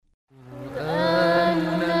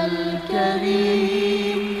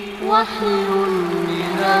وحي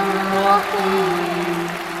من الرحيم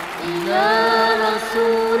إلى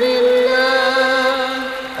رسول الله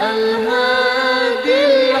الهادي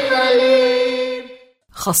الحليم.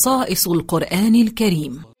 خصائص القرآن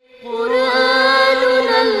الكريم.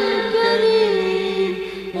 قرآننا الكريم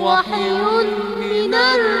وحي من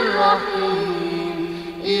الرحيم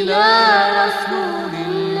إلى رسول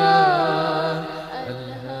الله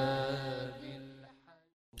الهادي.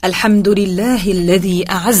 الحمد لله الذي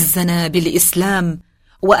أعزنا بالإسلام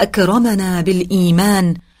وأكرمنا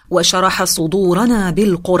بالإيمان وشرح صدورنا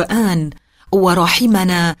بالقرآن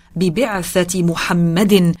ورحمنا ببعثة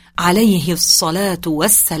محمد عليه الصلاة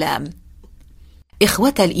والسلام.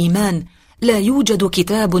 إخوة الإيمان، لا يوجد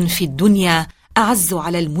كتاب في الدنيا أعز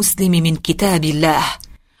على المسلم من كتاب الله،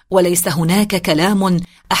 وليس هناك كلام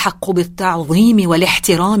أحق بالتعظيم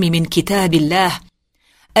والاحترام من كتاب الله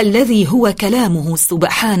الذي هو كلامه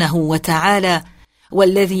سبحانه وتعالى،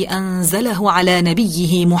 والذي أنزله على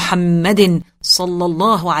نبيه محمد صلى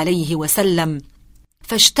الله عليه وسلم،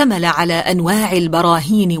 فاشتمل على أنواع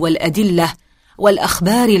البراهين والأدلة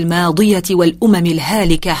والأخبار الماضية والأمم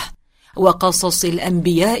الهالكة وقصص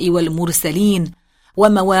الأنبياء والمرسلين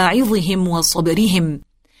ومواعظهم وصبرهم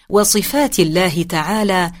وصفات الله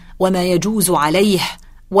تعالى وما يجوز عليه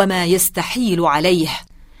وما يستحيل عليه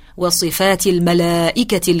وصفات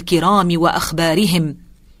الملائكة الكرام وأخبارهم،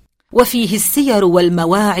 وفيه السير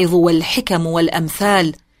والمواعظ والحكم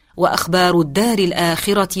والأمثال وأخبار الدار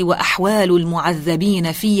الآخرة وأحوال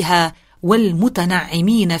المعذبين فيها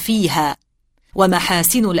والمتنعمين فيها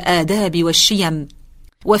ومحاسن الآداب والشيم،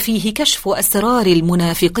 وفيه كشف أسرار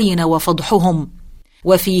المنافقين وفضحهم،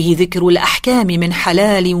 وفيه ذكر الأحكام من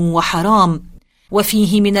حلال وحرام،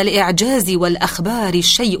 وفيه من الإعجاز والأخبار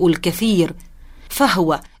الشيء الكثير،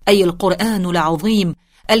 فهو أي القرآن العظيم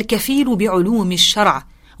الكفيل بعلوم الشرع،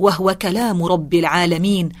 وهو كلام رب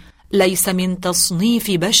العالمين، ليس من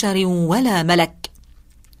تصنيف بشر ولا ملك،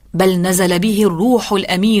 بل نزل به الروح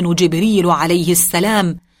الأمين جبريل عليه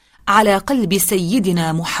السلام على قلب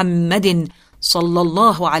سيدنا محمد صلى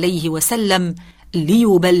الله عليه وسلم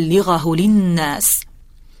ليبلغه للناس.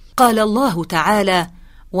 قال الله تعالى: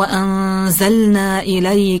 وأنزلنا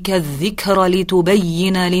إليك الذكر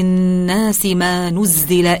لتبين للناس ما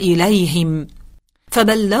نزل إليهم،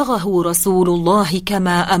 فبلغه رسول الله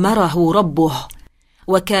كما أمره ربه،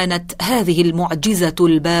 وكانت هذه المعجزة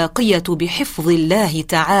الباقية بحفظ الله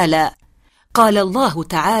تعالى. قال الله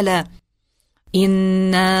تعالى: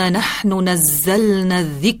 إنا نحن نزلنا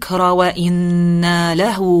الذكر وإنا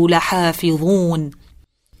له لحافظون.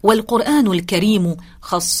 والقرآن الكريم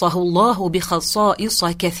خصه الله بخصائص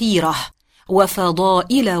كثيرة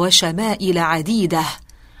وفضائل وشمائل عديدة،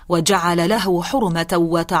 وجعل له حرمة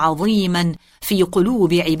وتعظيما في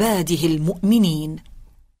قلوب عباده المؤمنين.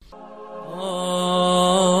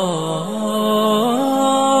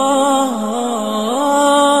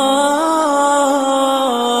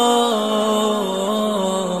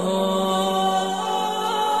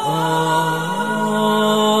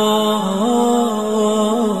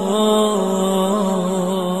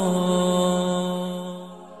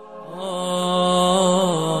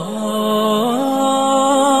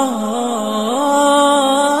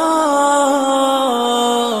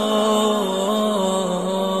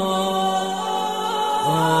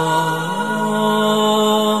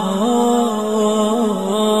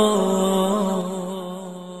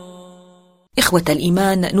 إخوة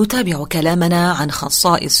الإيمان، نتابع كلامنا عن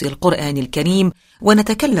خصائص القرآن الكريم،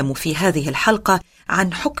 ونتكلم في هذه الحلقة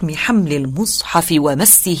عن حكم حمل المصحف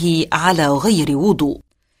ومسه على غير وضوء.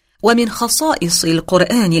 ومن خصائص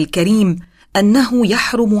القرآن الكريم أنه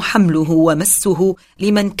يحرم حمله ومسه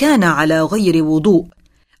لمن كان على غير وضوء،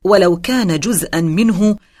 ولو كان جزءا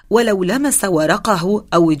منه، ولو لمس ورقه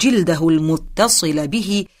أو جلده المتصل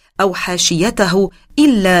به أو حاشيته،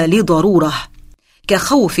 إلا لضرورة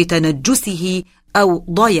كخوف تنجسه أو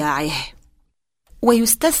ضياعه.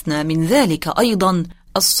 ويستثنى من ذلك أيضا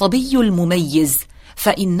الصبي المميز،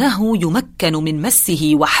 فإنه يمكن من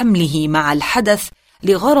مسه وحمله مع الحدث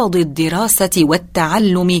لغرض الدراسة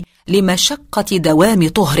والتعلم لمشقة دوام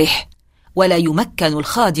طهره، ولا يمكن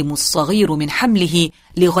الخادم الصغير من حمله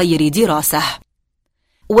لغير دراسة.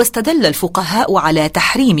 واستدل الفقهاء على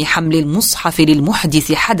تحريم حمل المصحف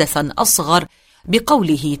للمحدث حدثا أصغر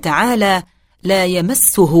بقوله تعالى: لا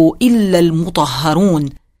يمسه إلا المطهرون،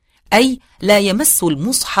 أي لا يمس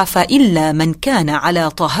المصحف إلا من كان على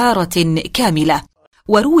طهارة كاملة.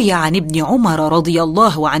 وروي عن ابن عمر رضي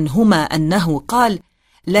الله عنهما أنه قال: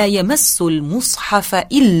 لا يمس المصحف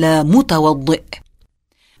إلا متوضئ.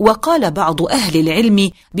 وقال بعض أهل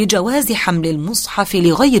العلم بجواز حمل المصحف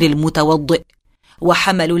لغير المتوضئ،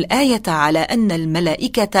 وحملوا الآية على أن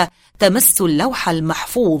الملائكة تمس اللوح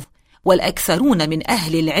المحفوظ، والأكثرون من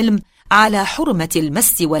أهل العلم على حرمة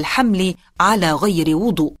المس والحمل على غير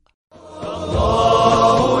وضوء.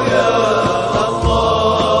 الله يا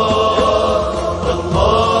الله،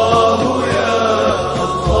 الله يا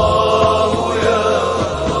الله يا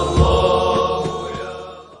الله يا.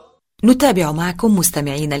 نتابع معكم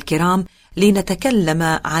مستمعين الكرام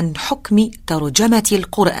لنتكلم عن حكم ترجمة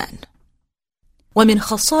القرآن. ومن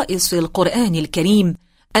خصائص القرآن الكريم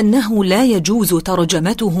أنه لا يجوز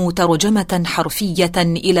ترجمته ترجمة حرفية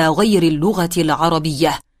إلى غير اللغة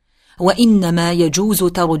العربية، وإنما يجوز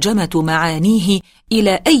ترجمة معانيه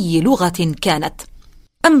إلى أي لغة كانت.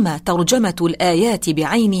 أما ترجمة الآيات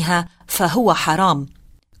بعينها فهو حرام.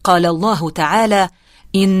 قال الله تعالى: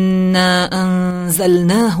 إنا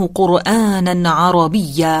أنزلناه قرآنا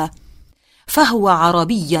عربيا، فهو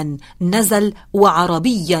عربيا نزل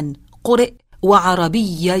وعربيا قرئ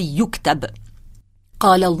وعربيا يكتب.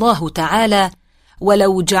 قال الله تعالى: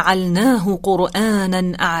 ولو جعلناه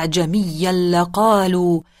قرآنا أعجميا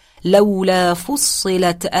لقالوا لولا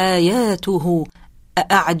فصلت آياته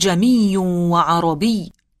أعجمي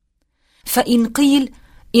وعربي. فإن قيل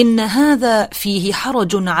إن هذا فيه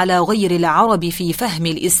حرج على غير العرب في فهم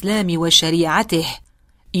الإسلام وشريعته،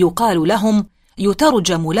 يقال لهم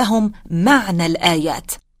يترجم لهم معنى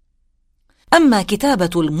الآيات. أما كتابة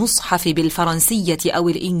المصحف بالفرنسية أو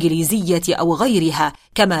الإنجليزية أو غيرها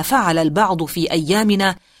كما فعل البعض في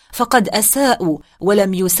أيامنا فقد أساءوا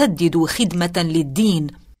ولم يسددوا خدمة للدين،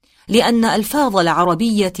 لأن ألفاظ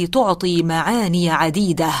العربية تعطي معاني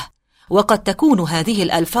عديدة، وقد تكون هذه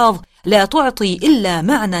الألفاظ لا تعطي إلا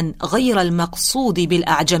معنى غير المقصود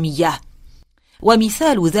بالأعجمية.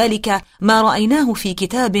 ومثال ذلك ما رأيناه في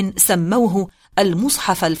كتاب سموه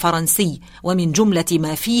المصحف الفرنسي، ومن جملة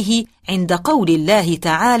ما فيه عند قول الله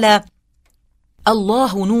تعالى: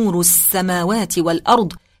 الله نور السماوات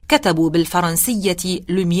والأرض، كتبوا بالفرنسية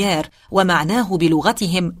لوميير، ومعناه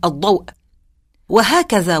بلغتهم الضوء.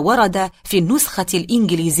 وهكذا ورد في النسخة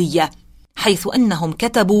الإنجليزية، حيث أنهم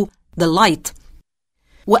كتبوا the light.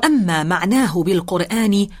 وأما معناه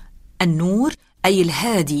بالقرآن النور أي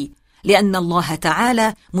الهادي، لأن الله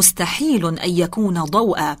تعالى مستحيل أن يكون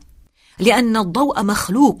ضوءا، لأن الضوء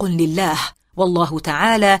مخلوق لله، والله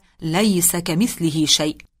تعالى ليس كمثله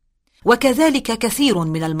شيء. وكذلك كثير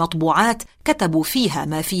من المطبوعات كتبوا فيها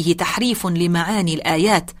ما فيه تحريف لمعاني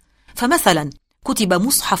الآيات. فمثلا كتب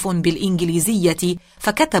مصحف بالإنجليزية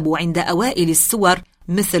فكتبوا عند أوائل السور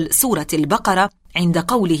مثل سورة البقرة عند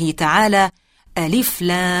قوله تعالى ألف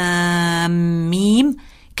لام ميم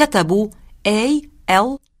كتبوا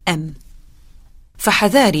ALM.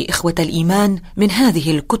 فحذاري إخوة الإيمان من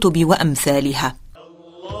هذه الكتب وأمثالها.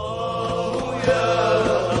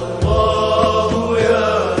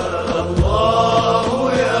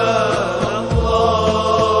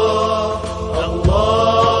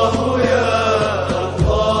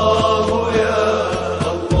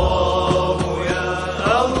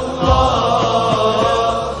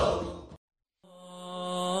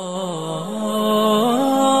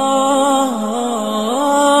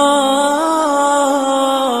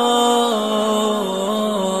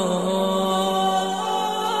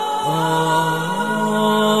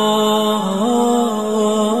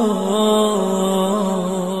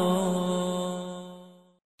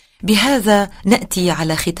 بهذا نأتي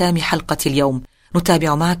على ختام حلقة اليوم.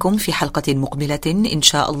 نتابع معكم في حلقة مقبلة إن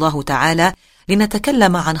شاء الله تعالى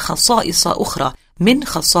لنتكلم عن خصائص أخرى من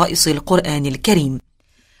خصائص القرآن الكريم.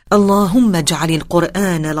 اللهم اجعل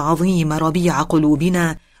القرآن العظيم ربيع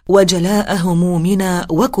قلوبنا وجلاء همومنا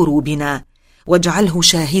وكروبنا، واجعله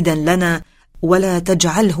شاهدا لنا ولا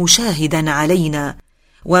تجعله شاهدا علينا،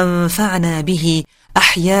 وانفعنا به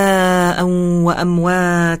أحياء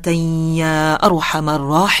وأمواتا يا أرحم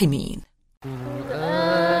الراحمين.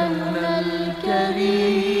 قرآننا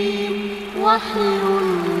الكريم وحي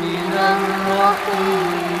من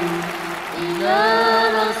الرحيم إلى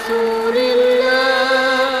رسول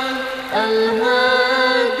الله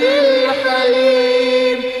الهادي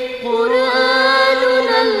الحليم.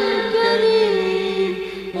 قرآننا الكريم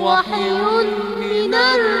وحي من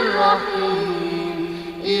الرحيم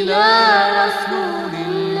إلى رسول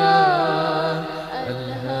الله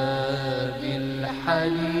الهادي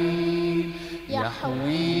الحليم.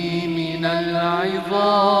 يحوي من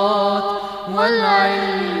العظات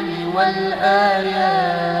والعلم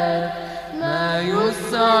والآيات ما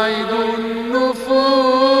يسعد النفوس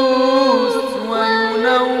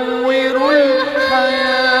وينور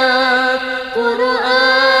الحياة.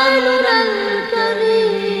 قرآننا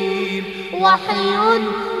الكريم وحي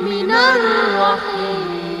من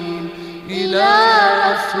الرحيم إلى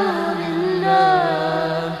رسول الله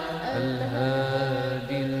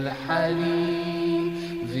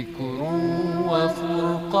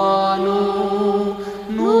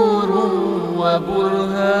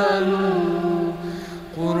وبرهان.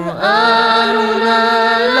 قرآننا